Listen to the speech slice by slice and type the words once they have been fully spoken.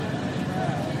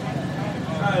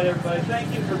right, everybody.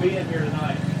 Thank you for being here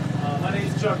tonight. My name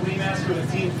is Chuck Leemaster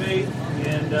with Team Faith,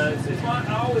 and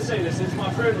I always say this, it's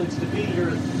my privilege to be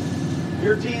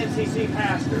your GNCC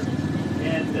pastor.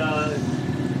 And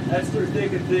that's through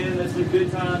thick and thin, that's through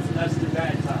good times, and that's through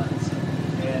bad times.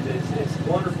 And it's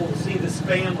wonderful to see this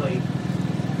family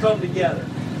come together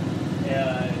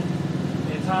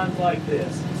in times like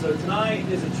this. So tonight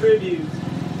is a tribute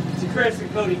to Chris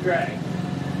and Cody Gregg.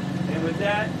 And with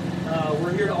that,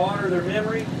 we're here to honor their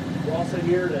memory. We're also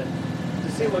here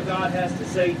to see what God has to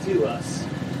say to us.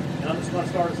 And I'm just going to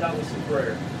start us out with some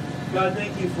prayer. God,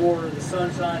 thank you for the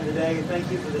sunshine today.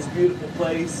 Thank you for this beautiful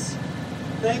place.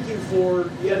 Thank you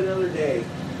for yet another day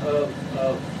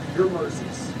of your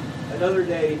mercies. Another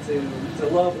day to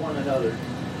love one another.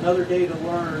 Another day to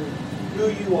learn who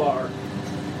you are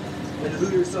and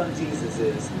who your son Jesus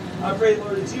is. I pray,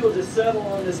 Lord, that you will just settle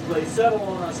on this place, settle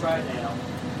on us right now.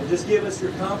 And just give us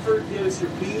your comfort, give us your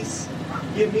peace,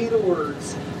 give me the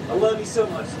words. I love you so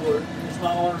much, Lord. It's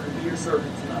my honor to be your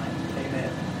servant tonight. Amen.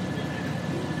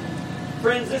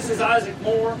 Friends, this is Isaac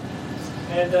Moore,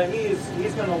 and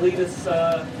he's going to lead us,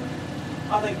 I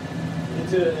think,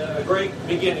 into a great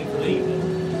beginning for the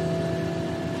evening.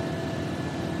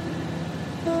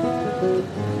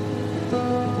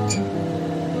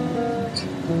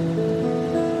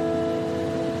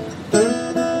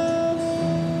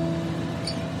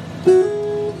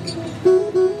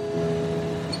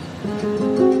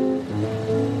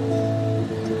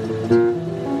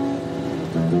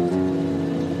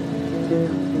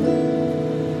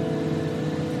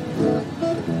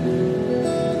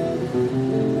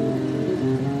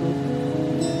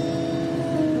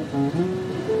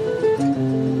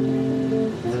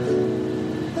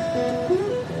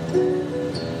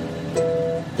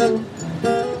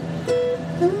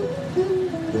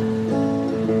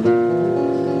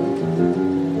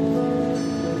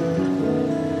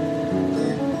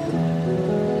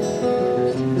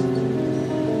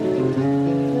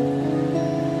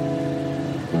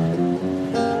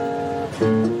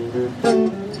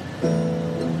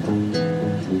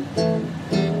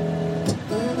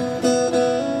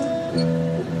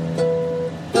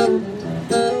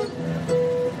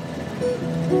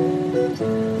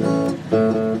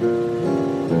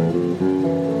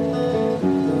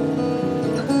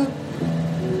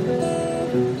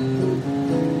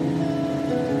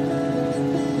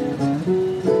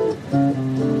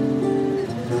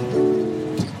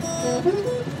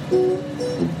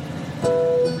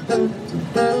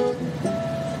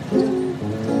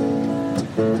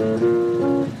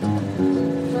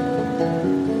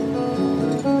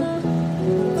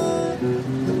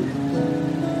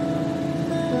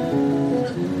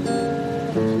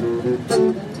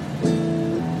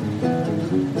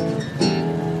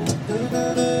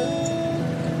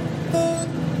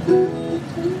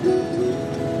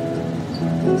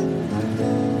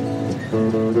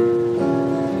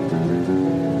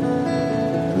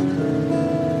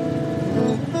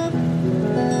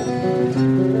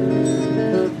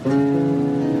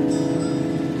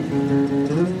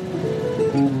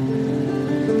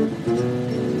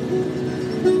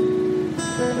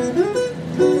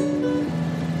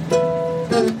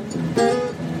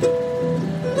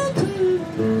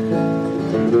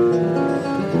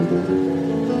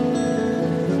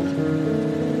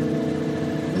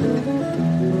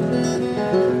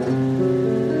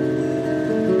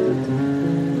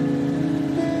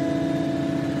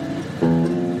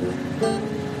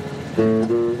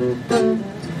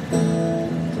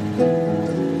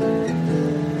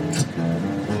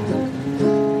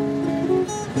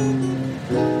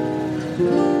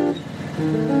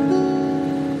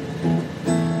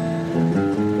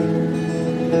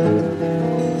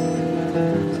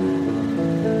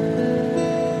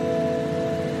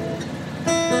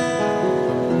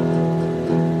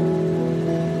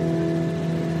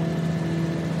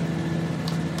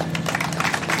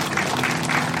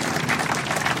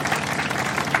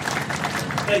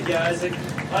 Thank you, Isaac.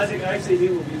 Isaac, actually, he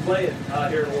will be playing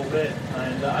here in a little bit.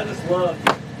 And I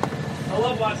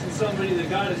love watching somebody that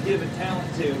God has given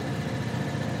talent to.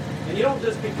 And you don't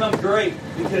just become great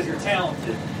because you're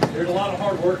talented. There's a lot of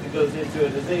hard work that goes into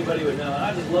it, as anybody would know. And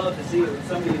I just love to see it when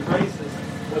somebody embraces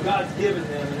what God's given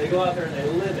them and they go out there and they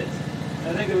live it. And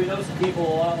I think that we know some people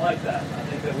a lot like that. I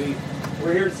think that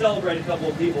we're here to celebrate a couple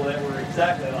of people that were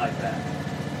exactly like that.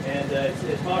 And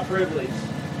it's my privilege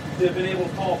to have been able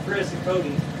to call Chris and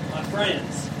Cody my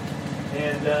friends.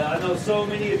 And I know so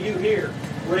many of you here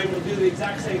were able to do the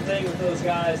exact same thing with those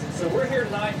guys. And so we're here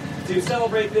tonight to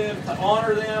celebrate them, to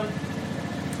honor them,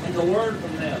 and to learn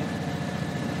from them.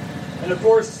 And of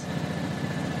course,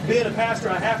 being a pastor,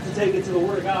 I have to take it to the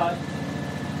Word of God.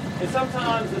 And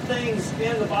sometimes the things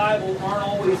in the Bible aren't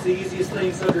always the easiest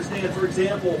things to understand. For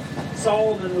example,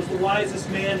 Solomon was the wisest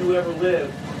man who ever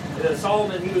lived.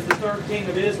 Solomon, he was the third king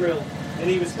of Israel, and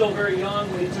he was still very young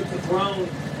when he took the throne,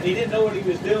 and he didn't know what he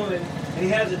was doing. And he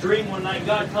has a dream one night.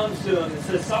 God comes to him and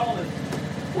says, Solomon,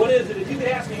 what is it? If you could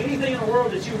ask me anything in the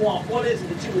world that you want, what is it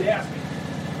that you would ask me?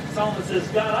 Solomon says,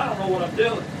 God, I don't know what I'm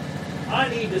doing. I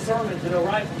need discernment to know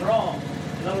right from wrong.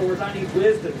 In other words, I need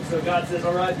wisdom. So God says,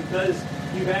 all right, because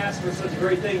you've asked for such a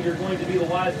great thing, you're going to be the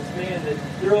wisest man, that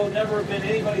there will never have been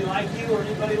anybody like you or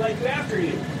anybody like you after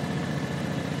you.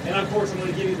 And of course, I'm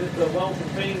going to give you the wealth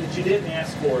and fame that you didn't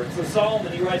ask for. So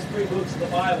Solomon, he writes 3 books of the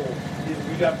Bible.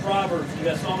 You got Proverbs, you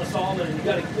got Song of Solomon, and you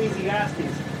got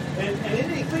Ecclesiastes. And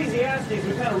in Ecclesiastes,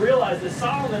 we kind of realize that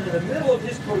Solomon, in the middle of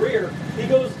his career, he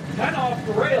goes kind of off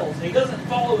the rails, and he doesn't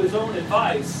follow his own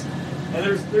advice. And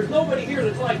there's nobody here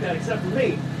that's like that except for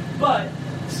me. But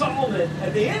Solomon,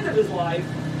 at the end of his life,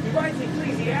 he writes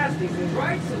Ecclesiastes, and he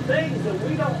writes some things that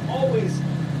we don't always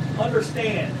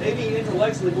understand, maybe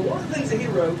intellectually. But one of the things that he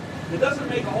wrote that doesn't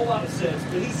make a whole lot of sense,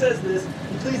 but he says this,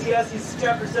 Ecclesiastes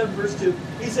chapter 7, verse 2,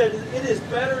 he said, it is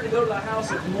better to go to the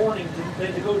house of mourning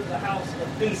than to go to the house of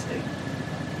feasting,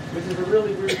 which is a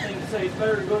really weird thing to say. It's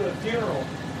better to go to a funeral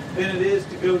than it is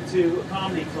to go to a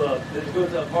comedy club, than to go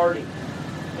to a party.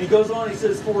 And he goes on, he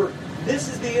says, for this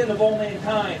is the end of all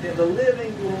mankind, and the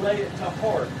living will lay it to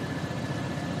heart.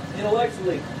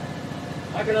 Intellectually,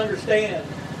 I can understand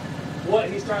what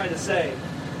he's trying to say.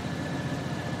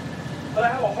 But I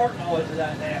have a heart knowledge of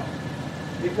that now,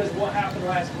 because of what happened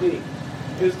last week.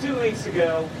 It was 2 weeks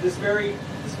ago, this very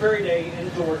day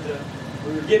in Georgia.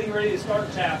 We were getting ready to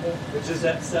start chapel, which is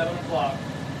at 7 o'clock.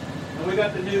 And we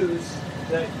got the news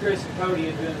that Chris and Cody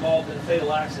had been involved in a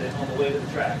fatal accident on the way to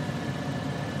the track.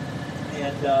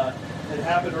 And it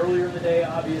happened earlier in the day,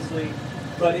 obviously,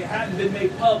 but it hadn't been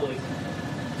made public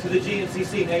to the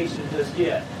GNCC Nation just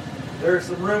yet. There are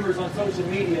some rumors on social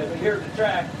media, but here at the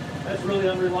track, that's really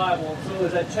unreliable. And so it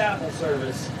was at chapel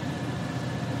service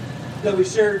that we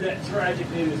shared that tragic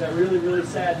news, that really, really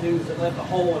sad news that left a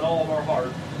hole in all of our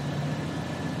heart.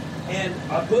 And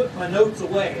I put my notes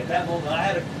away at that moment. I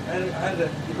had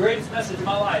the greatest message of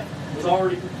my life was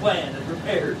already planned and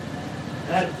prepared.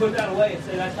 And I had to put that away and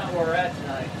say, that's not where we're at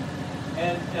tonight.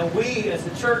 And we, as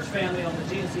the church family on the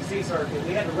GNCC circuit,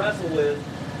 we had to wrestle with,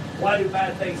 why do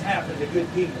bad things happen to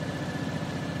good people?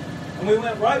 And we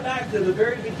went right back to the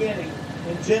very beginning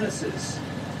in Genesis.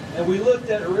 And we looked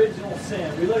at original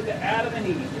sin. We looked at Adam and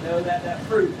Eve, that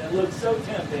fruit that looked so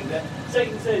tempting, that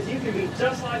Satan says, you can be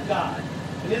just like God.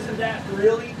 And isn't that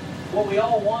really what we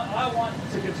all want? I want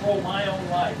to control my own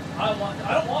life. I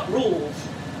don't want rules.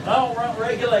 I don't want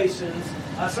regulations.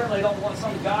 I certainly don't want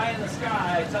some guy in the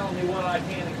sky telling me what I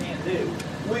can and can't do.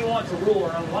 We want to rule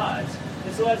our own lives.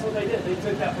 And so that's what they did. They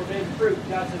took that forbidden fruit.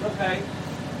 God says, okay,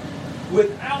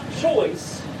 without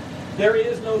choice, there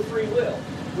is no free will.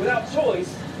 Without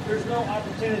choice, there's no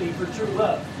opportunity for true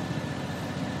love.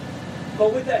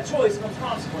 But with that choice comes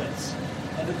consequence.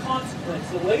 And the consequence,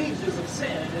 the wages of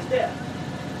sin, is death.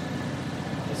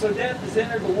 And so death has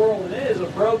entered the world, and it is a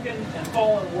broken and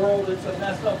fallen world. It's a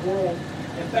messed up world.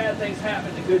 And bad things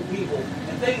happen to good people.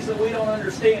 And things that we don't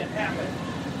understand happen.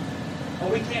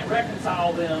 And we can't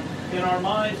reconcile them in our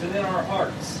minds and in our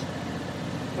hearts.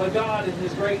 But God in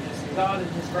His greatness, and God in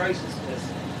His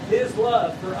graciousness, His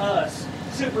love for us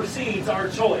supersedes our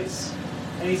choice.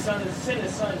 And He sent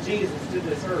His Son Jesus to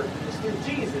this earth. And it's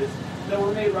through Jesus that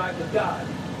we're made right with God,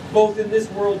 both in this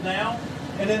world now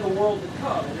and in the world to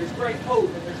come. And there's great hope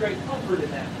and there's great comfort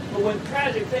in that. But when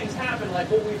tragic things happen,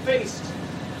 like what we faced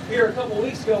here a couple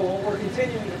weeks ago, what we're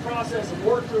continuing to process and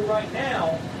work through right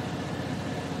now,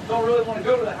 don't really want to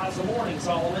go to the house of mourning,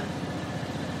 Solomon.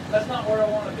 That's not where I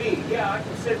want to be. Yeah, I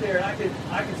can sit there and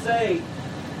I can say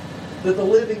that the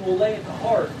living will lay at the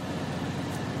heart.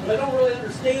 But I don't really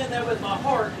understand that with my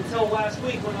heart until last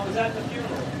week when I was at the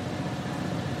funeral.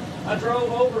 I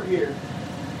drove over here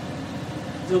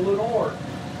to Lenore,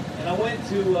 and I went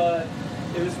to,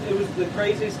 it was the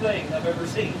craziest thing I've ever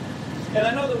seen. And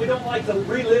I know that we don't like to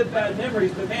relive bad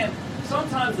memories, but man,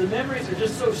 sometimes the memories are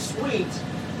just so sweet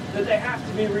that they have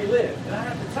to be relived. And I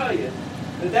have to tell you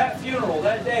that funeral,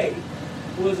 that day,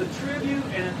 was a tribute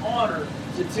and an honor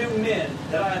to 2 men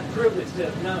that I had privileged to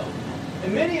have known.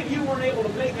 And many of you weren't able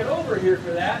to make it over here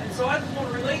for that, and so I just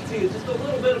want to relate to you just a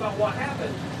little bit about what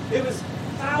happened. It was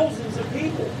thousands of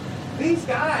people. These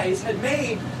guys had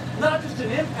made not just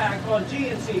an impact on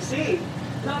GNCC,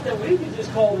 not that we could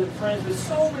just call them friends, but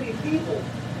so many people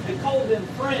that called them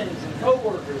friends and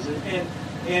co-workers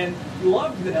and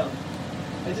loved them.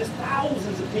 And just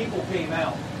thousands of people came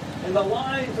out. And the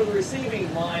line for the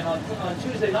receiving line on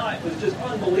Tuesday night was just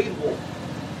unbelievable.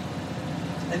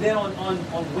 And then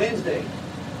on Wednesday,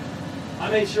 I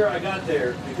made sure I got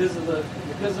there because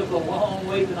of the long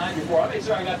wait the night before. I made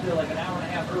sure I got there like an hour and a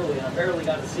half early, and I barely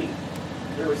got a seat.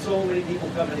 There were so many people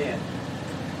coming in.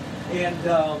 And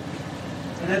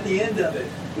at the end of it,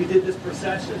 we did this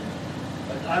procession.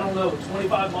 I don't know,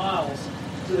 25 miles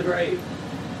to the grave.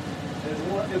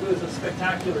 It was a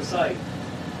spectacular sight.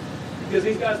 Because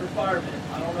these guys were firemen.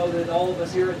 I don't know that all of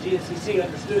us here at GNCC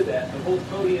understood that, but both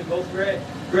Cody and both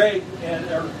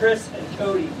Chris and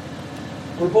Cody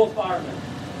were both firemen.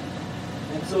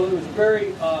 And so it was a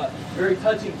very, very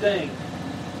touching thing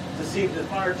to see the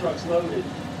fire trucks loaded.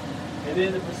 And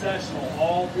then the processional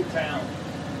all through town.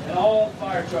 And all the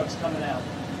fire trucks coming out.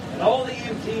 And all the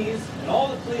EMTs, and all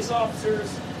the police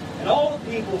officers, and all the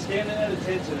people standing at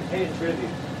attention and paying tribute.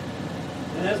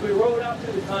 And as we rode out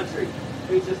through the country,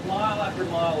 it was just mile after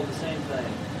mile of the same thing.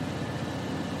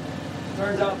 It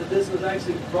turns out that this was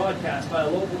actually broadcast by a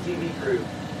local TV crew.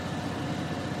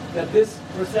 That this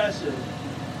procession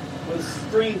was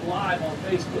streamed live on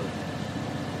Facebook.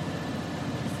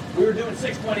 We were doing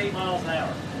 6.8 miles an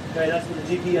hour. Okay, that's what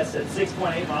the GPS said,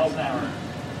 6.8 miles an hour.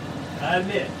 And I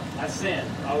admit, I sinned.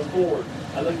 I was bored.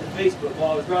 I looked at Facebook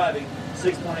while I was driving,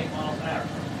 6.8 miles an hour.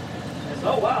 And I said,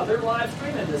 oh wow, they're live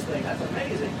streaming this thing. That's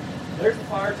amazing. There's the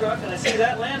fire truck, and I see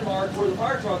that landmark where the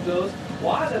fire truck goes.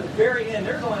 Well, I was at the very end.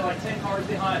 There's only like 10 cars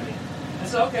behind me. And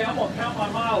so, okay, I'm going to count my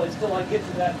mileage till I get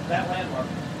to that landmark.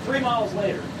 3 miles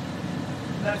later,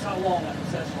 that's how long that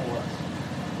procession was.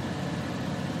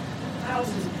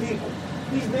 Thousands of people.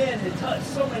 These men had touched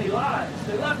so many lives.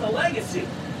 They left a legacy.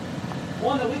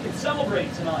 One that we can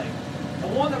celebrate tonight.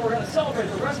 And one that we're going to celebrate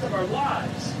the rest of our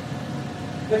lives.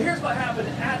 But here's what happened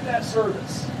at that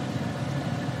service.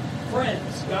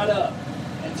 Friends got up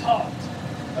and talked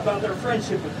about their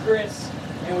friendship with Chris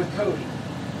and with Cody.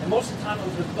 And most of the time it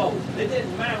was with both. It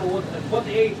didn't matter what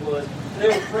the age was. They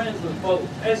were friends with both,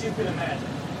 as you can imagine.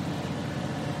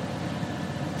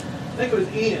 I think it was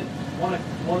Ian, one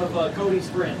of Cody's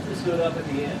friends, that stood up at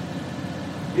the end.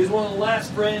 He was one of the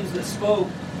last friends that spoke.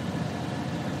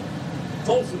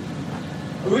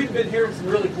 We've been hearing some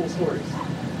really cool stories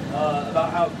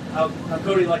about how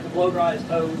Cody liked to blow dry his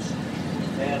toes.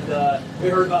 And we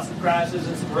heard about some crashes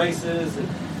and some races. And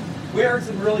we heard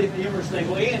some really humorous things.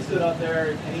 Well, Ian stood up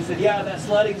there and he said, yeah, that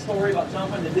sledding story about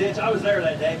jumping the ditch, I was there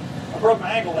that day. I broke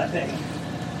my ankle that day.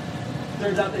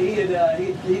 Turns out that he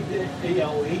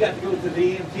got to go to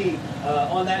the EMT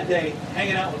on that day,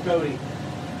 hanging out with Cody.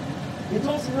 He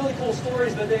told some really cool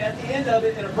stories, but at the end of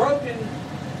it, in a broken,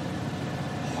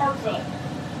 heartfelt,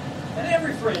 and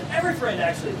every friend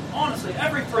actually, honestly,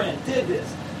 every friend did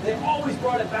this. They always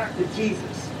brought it back to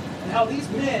Jesus and how these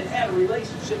men had a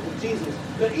relationship with Jesus.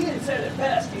 But Ian said it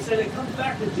best. He said it comes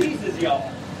back to Jesus,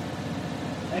 y'all.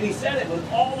 And he said it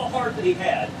with all the heart that he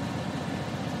had.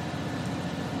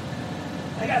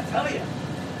 I got to tell you,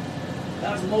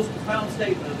 that was the most profound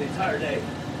statement of the entire day.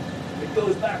 It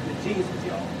goes back to Jesus,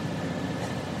 y'all.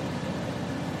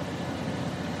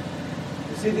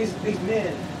 You see, these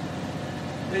men,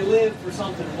 they lived for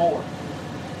something more.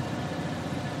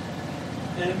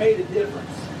 And it made a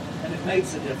difference. And it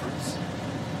makes a difference.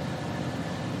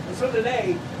 And so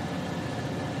today,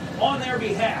 on their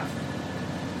behalf,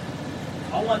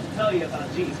 I want to tell you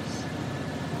about Jesus.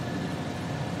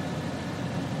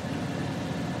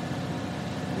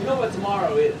 You know what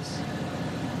tomorrow is?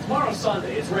 Tomorrow's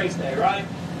Sunday. It's race day, right?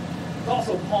 It's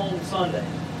also Palm Sunday.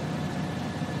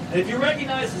 And if you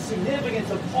recognize the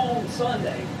significance of Palm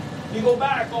Sunday, you go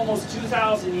back almost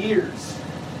 2,000 years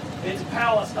into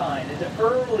Palestine, into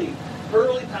early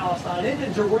Palestine,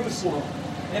 into Jerusalem.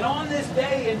 And on this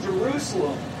day in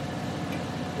Jerusalem,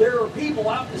 there are people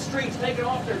out in the streets taking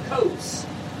off their coats.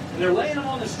 And they're laying them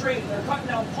on the street, and they're cutting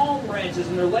down palm branches,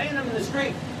 and they're laying them in the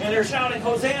street, and they're shouting,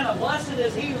 Hosanna, blessed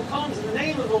is he who comes in the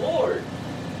name of the Lord.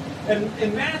 And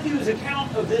in Matthew's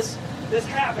account of this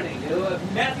happening,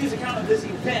 Matthew's account of this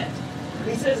event,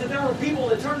 he says that there were people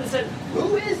that turned and said,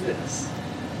 who is this?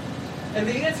 And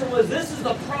the answer was, this is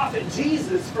the prophet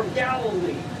Jesus from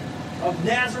Galilee, of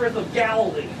Nazareth of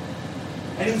Galilee.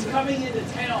 And he's coming into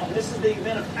town. This is the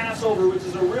event of Passover, which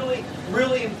is a really,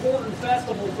 really important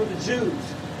festival for the Jews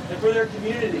and for their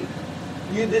community.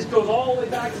 This goes all the way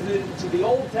back to the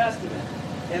Old Testament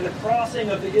and the crossing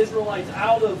of the Israelites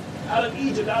out of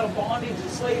Egypt, out of bondage and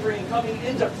slavery, and coming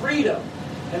into freedom.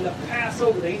 And the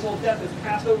Passover, the angel of death has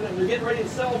passed over them. They're getting ready to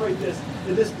celebrate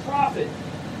this prophet.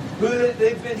 Who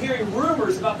they've been hearing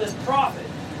rumors about this prophet.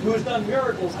 who has done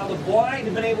miracles, how the blind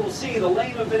have been able to see, the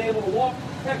lame have been able to walk.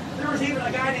 Heck, there was even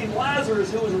a guy named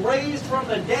Lazarus who was raised from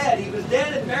the dead. He was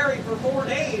dead and buried for 4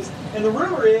 days. And the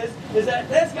rumor is that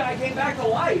this guy came back to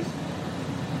life.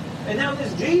 And now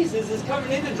this Jesus is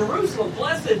coming into Jerusalem.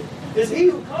 Blessed is he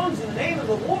who comes in the name of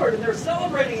the Lord. And they're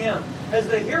celebrating him as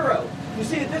the hero. You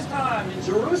see, at this time in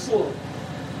Jerusalem,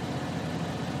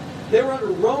 they were under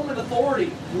Roman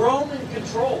authority, Roman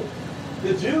control.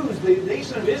 The Jews, the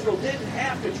nation of Israel, didn't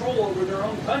have control over their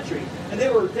own country. And they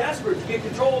were desperate to get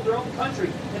control of their own country.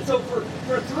 And so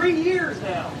for 3 years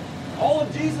now, all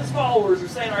of Jesus' followers are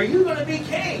saying, are you going to be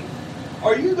king?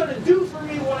 Are you going to do for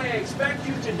me what I expect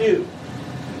you to do?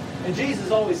 And Jesus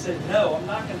always said, no, I'm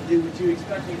not going to do what you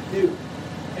expect me to do.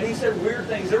 And he said weird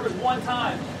things. There was one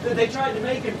time that they tried to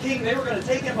make him king. They were going to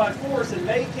take him by force and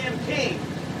make him king.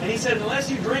 And he said, unless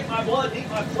you drink my blood and eat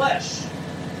my flesh.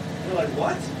 And they're like,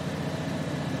 what?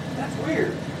 That's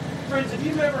weird. Friends, if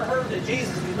you've ever heard that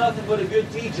Jesus was nothing but a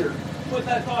good teacher, put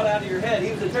that thought out of your head.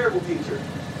 He was a terrible teacher.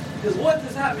 Because what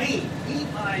does that mean?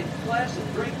 Eat my flesh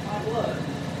and drink my blood.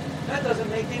 That doesn't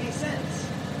make any sense.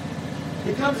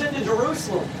 He comes into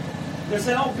Jerusalem. They're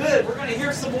saying, oh good, we're going to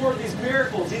hear some more of these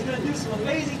miracles. He's going to do some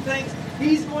amazing things.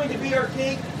 He's going to be our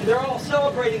king. And they're all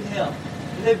celebrating him.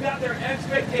 And they've got their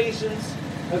expectations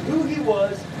of who he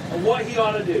was and what he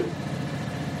ought to do.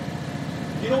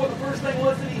 You know what the first thing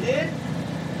was that he did?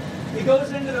 He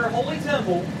goes into their holy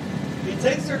temple. He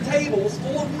takes their tables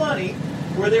full of money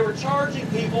where they were charging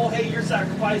people, hey, your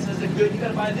sacrifice isn't good. You got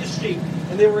to buy this sheep.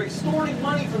 And they were extorting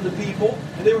money from the people,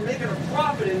 and they were making a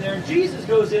profit in there. And Jesus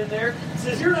goes in there and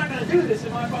says, you're not going to do this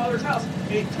in my Father's house.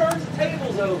 And he turns the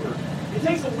tables over. He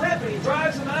takes a whip and he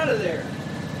drives them out of there.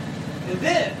 And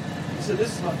then he said,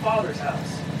 this is my Father's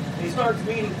house. And he starts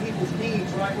meeting people's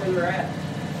needs right where they're at.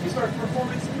 He starts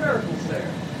performing some miracles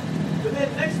there. But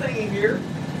then next thing you hear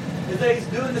is that he's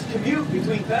doing this commute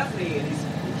between Bethany and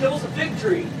he kills a fig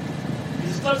tree. He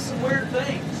just does some weird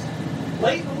things.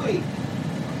 Late in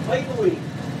the week,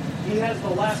 he has the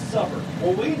Last Supper.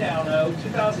 Well, we now know,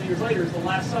 2,000 years later, it's the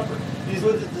Last Supper. He's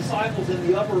with his disciples in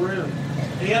the upper room.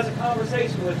 And he has a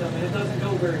conversation with them, and it doesn't go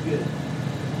very good.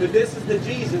 But this is the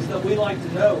Jesus that we like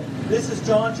to know. This is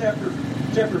John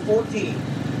chapter 14.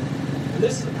 And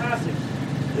this is the passage.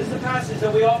 This is the passage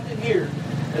that we often hear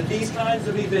at these kinds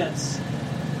of events.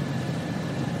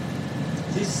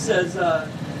 Jesus says,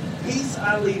 peace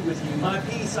I leave with you, my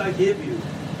peace I give you.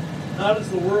 Not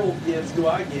as the world gives do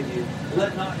I give you.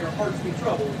 Let not your hearts be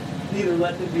troubled, neither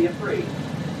let them be afraid.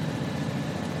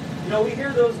 You know, we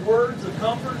hear those words of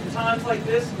comfort in times like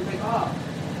this, and we think,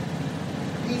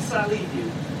 peace I leave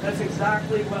you. That's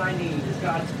exactly what I need, is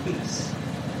God's peace.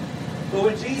 But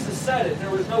when Jesus said it, there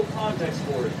was no context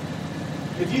for it.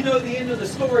 If you know the end of the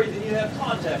story, then you have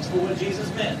context for what Jesus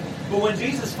meant. But when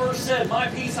Jesus first said, my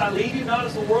peace I leave you, not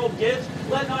as the world gives,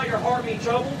 let not your heart be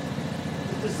troubled,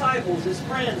 his disciples, his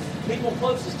friends, people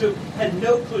closest to him, had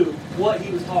no clue what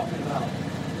he was talking about.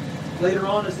 Later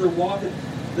on, as they're walking,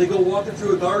 they go walking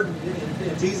through a garden,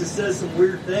 and Jesus says some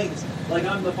weird things, like,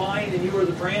 I'm the vine and you are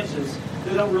the branches.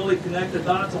 They don't really connect the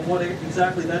dots on what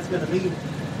exactly that's going to mean.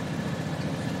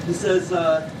 He says,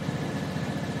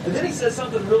 and then he says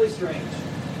something really strange.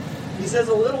 He says,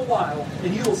 a little while,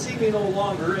 and you will see me no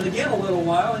longer. And again, a little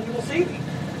while, and you will see me.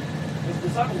 His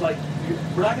disciples like,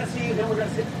 we're not going to see you, then we're going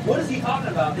to see you. What is he talking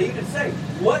about? They even say,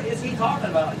 what is he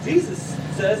talking about? Jesus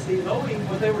says, knowing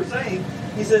what they were saying,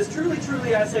 he says, truly,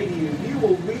 truly, I say to you, you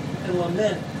will weep and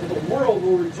lament, but the world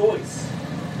will rejoice.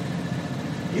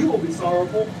 You will be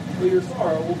sorrowful, but your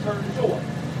sorrow will turn to joy.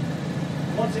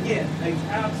 Once again, makes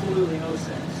absolutely no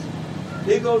sense.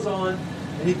 He goes on,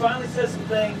 and he finally says some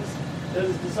things that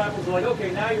his disciples are like,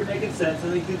 okay, now you're making sense.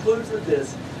 And he concludes with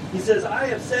this. He says, I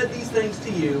have said these things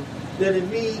to you, that in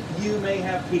me you may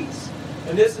have peace.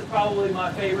 And this is probably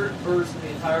my favorite verse in the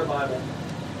entire Bible.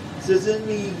 It says, in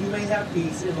me you may have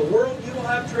peace. In the world you will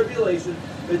have tribulation,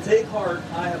 but take heart,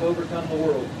 I have overcome the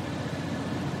world.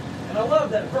 And I love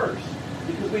that verse,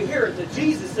 because we hear it, that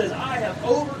Jesus says, I have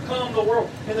overcome the world.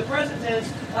 In the present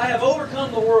tense, I have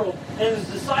overcome the world. And his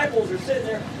disciples are sitting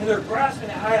there, and they're grasping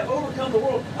it. I have overcome the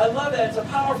world. I love that. It's a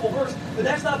powerful verse. But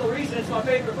that's not the reason it's my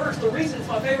favorite verse. The reason it's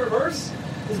my favorite verse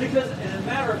is because in a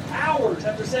matter of hours,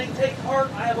 after saying, take heart,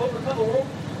 I have overcome the world,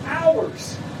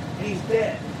 hours, and he's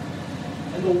dead.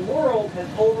 And the world has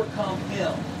overcome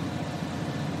him.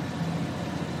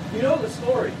 You know the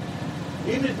story.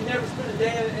 Even if you never spent a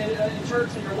day in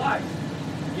church in your life.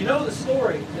 You know the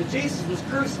story that Jesus was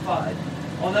crucified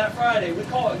on that Friday. We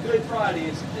call it Good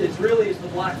Friday. It's really the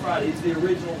Black Friday. It's the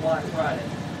original Black Friday.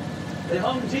 They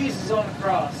hung Jesus on a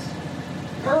cross.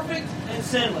 Perfect and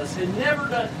sinless. Had never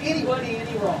done anybody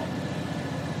any wrong.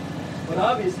 But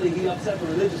obviously he upset the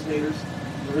religious leaders.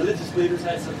 The religious leaders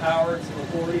had some power and some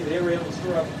authority. They were able to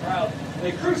stir up a crowd. And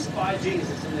they crucified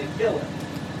Jesus and they kill him.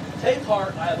 Take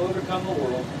heart, I have overcome the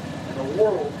world, and the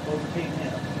world overcame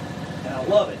him. And I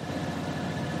love it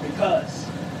because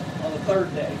on the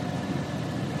third day,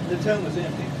 the tomb was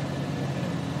empty.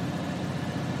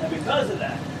 And because of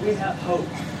that, we have hope.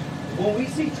 When we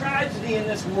see tragedy in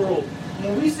this world,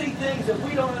 when we see things that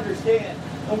we don't understand,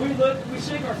 and we look, we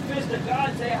shake our fist at God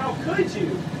and say, how could you?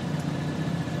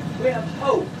 We have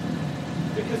hope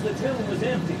because the tomb was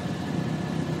empty.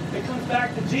 It comes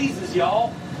back to Jesus,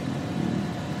 y'all.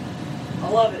 I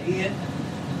love it, Ian.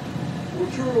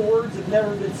 Where truer words have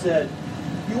never been said.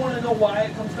 You want to know why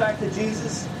it comes back to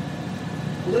Jesus?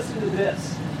 Listen to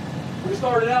this. We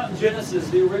started out in Genesis,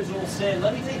 the original sin.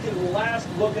 Let me take you to the last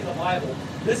book in the Bible.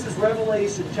 This is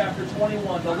Revelation chapter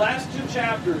 21. The last two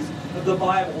chapters of the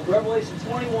Bible, Revelation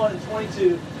 21 and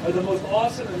 22, are the most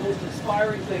awesome and most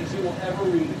inspiring things you will ever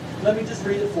read. Let me just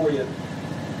read it for you.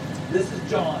 This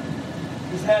is John.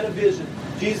 He's had a vision.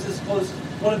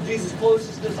 One of Jesus'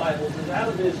 closest disciples has had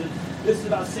a vision. This is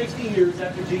about 60 years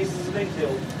after Jesus has been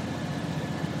killed.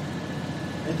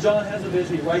 And John has a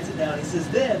vision. He writes it down. He says,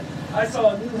 then I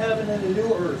saw a new heaven and a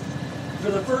new earth. For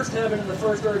the first heaven and the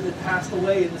first earth had passed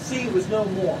away, and the sea was no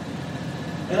more.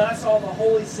 And I saw the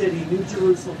holy city, New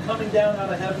Jerusalem, coming down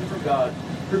out of heaven from God,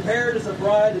 prepared as a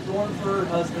bride adorned for her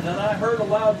husband. And I heard a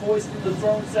loud voice from the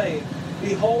throne saying,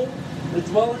 behold, the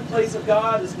dwelling place of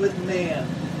God is with man.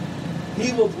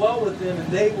 He will dwell with them,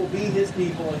 and they will be his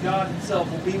people, and God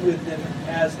himself will be with them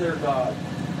as their God.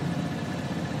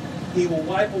 He will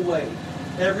wipe away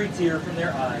every tear from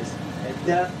their eyes, and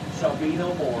death shall be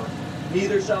no more.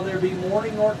 Neither shall there be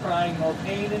mourning nor crying nor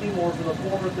pain any more, for the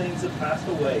former things have passed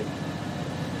away.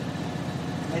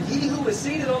 And he who is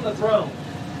seated on the throne,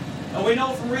 and we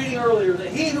know from reading earlier that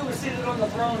he who is seated on the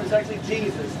throne is actually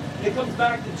Jesus. It comes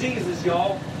back to Jesus,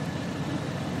 y'all.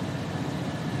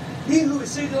 He who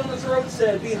is seated on the throne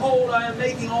said, behold, I am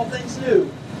making all things new.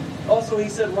 Also he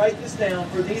said, write this down,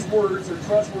 for these words are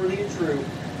trustworthy and true.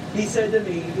 He said to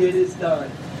me, it is done.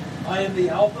 I am the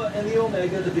Alpha and the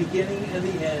Omega, the beginning and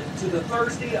the end. To the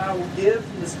thirsty I will give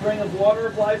from the spring of water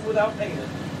of life without payment.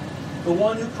 The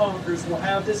one who conquers will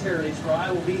have this heritage, for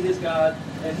I will be his God,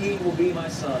 and he will be my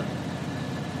son.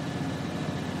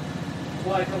 That's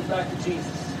why it comes back to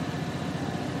Jesus.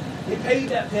 He paid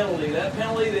that penalty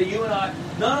that you and I,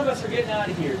 none of us are getting out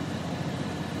of here,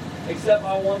 except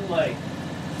by one leg.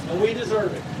 And we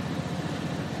deserve it.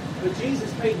 But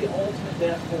Jesus paid the ultimate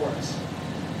death for us.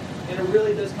 And it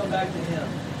really does come back to him.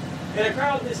 In a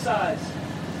crowd this size,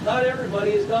 not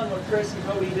everybody has done what Chris and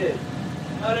Cody did.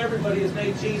 Not everybody has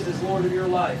made Jesus Lord of your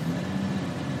life.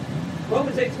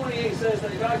 Romans 8:28 says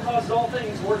that God causes all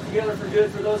things to work together for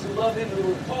good for those who love him,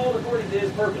 who are called according to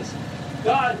his purpose.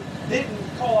 God didn't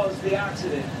cause the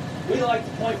accident. We like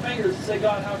to point fingers and say,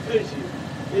 God, how could you?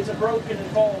 It's a broken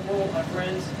and fallen world, my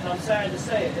friends, and I'm sad to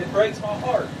say it. It breaks my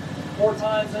heart more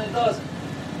times than it doesn't.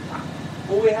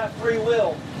 But we have free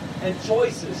will and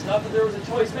choices. Not that there was a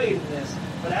choice made in this,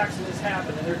 but accidents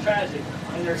happen, and they're tragic,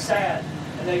 and they're sad,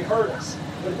 and they hurt us.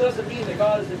 But it doesn't mean that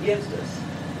God is against us.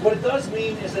 What it does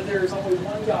mean is that there is only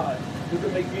one God who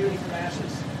can make beauty from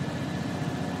ashes.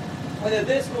 And that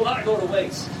this will not go to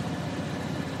waste.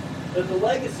 That the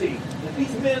legacy that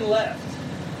these men left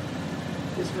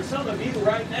is for some of you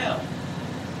right now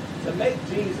to make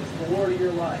Jesus the Lord of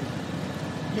your life.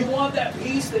 You want that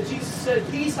peace that Jesus said,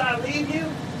 peace I leave you?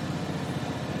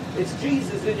 It's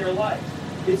Jesus in your life.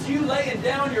 It's you laying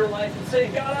down your life and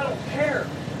saying, God, I don't care.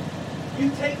 You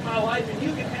take my life and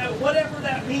you can have whatever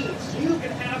that means. You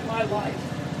can have my life.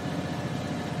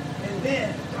 And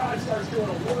then God starts doing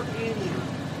a work in you.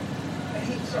 And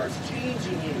he starts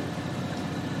changing you.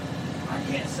 I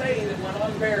can't say that when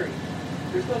I'm buried,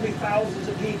 there's going to be thousands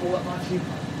of people at my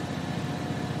funeral.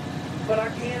 But I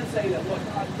can say that what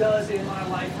God does in my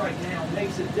life right now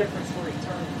makes a difference for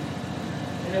eternity.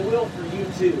 And it will for you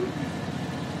too.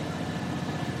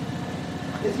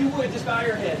 If you would, just bow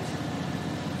your heads.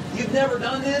 You've never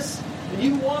done this, and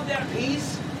you want that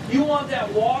peace, you want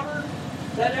that water,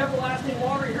 that everlasting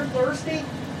water, you're thirsty,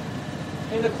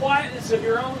 in the quietness of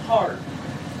your own heart,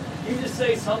 you just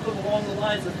say something along the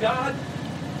lines of, God,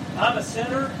 I'm a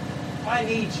sinner, I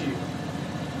need you,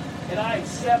 and I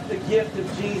accept the gift of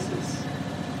Jesus.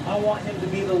 I want him to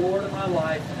be the Lord of my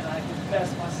life, and I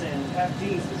confess my sins. Have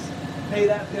Jesus pay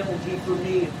that penalty for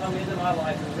me and come into my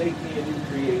life and make me a new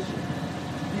creation.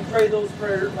 You pray those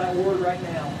prayers, that word right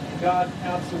now, and God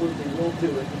absolutely will do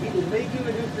it. He will make you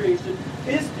a new creation.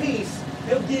 His peace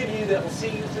he'll give you that will see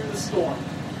you through the storm.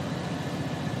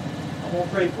 I'm going to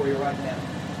pray for you right now.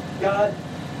 God,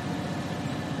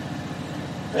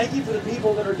 Thank you for the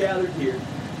people that are gathered here.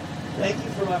 Thank you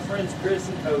for my friends Chris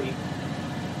and Cody.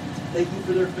 Thank you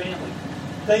for their family.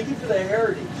 Thank you for the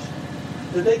heritage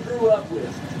that they grew up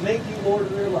with to make you Lord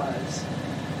of their lives.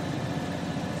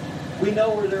 We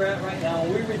know where they're at right now,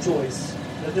 and we rejoice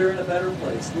that they're in a better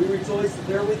place. We rejoice that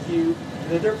they're with you,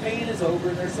 and that their pain is over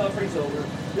and their suffering's over.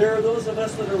 There are those of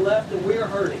us that are left, and we're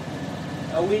hurting.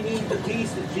 We need the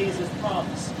peace that Jesus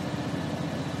promised.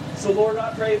 So, Lord,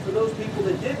 I pray for those people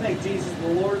that did make Jesus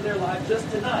the Lord of their life just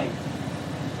tonight,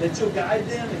 that you'll guide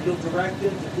them and you'll direct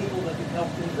them to people that can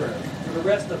help them grow. For the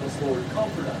rest of us, Lord,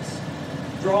 comfort us.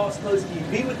 Draw us close to you.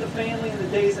 Be with the family in the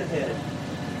days ahead.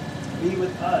 Be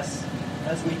with us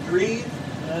as we grieve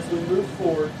and as we move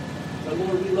forward. But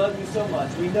Lord, we love you so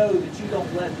much. We know that you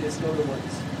don't let this go to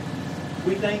waste.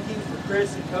 We thank you for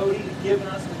Chris and Cody giving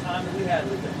us the time that we had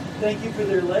with them. Thank you for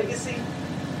their legacy.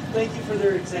 Thank you for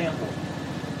their example.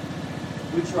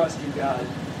 We trust you, God.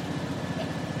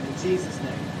 In Jesus'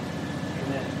 name,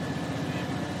 amen.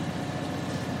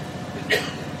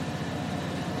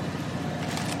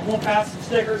 I'm going to pass some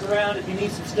stickers around. If you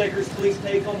need some stickers, please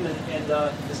take them and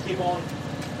just keep on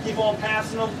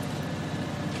passing them.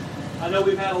 I know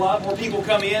we've had a lot more people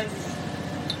come in.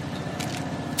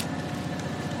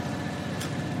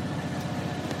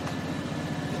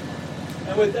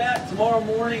 And with that, tomorrow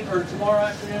morning or tomorrow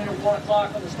afternoon at 1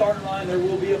 o'clock on the starting line, there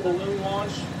will be a balloon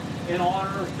launch in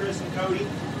honor of Chris and Cody.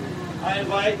 I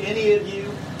invite any of you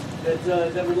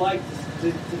that would like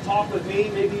to talk with me.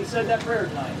 Maybe you said that prayer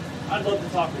tonight. I'd love to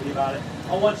talk with you about it.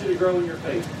 I want you to grow in your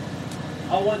faith.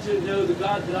 I want you to know the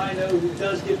God that I know who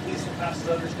does give peace and passes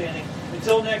understanding.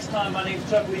 Until next time, my name is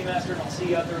Chuck Leemaster, and I'll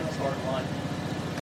see you out there on the starting line.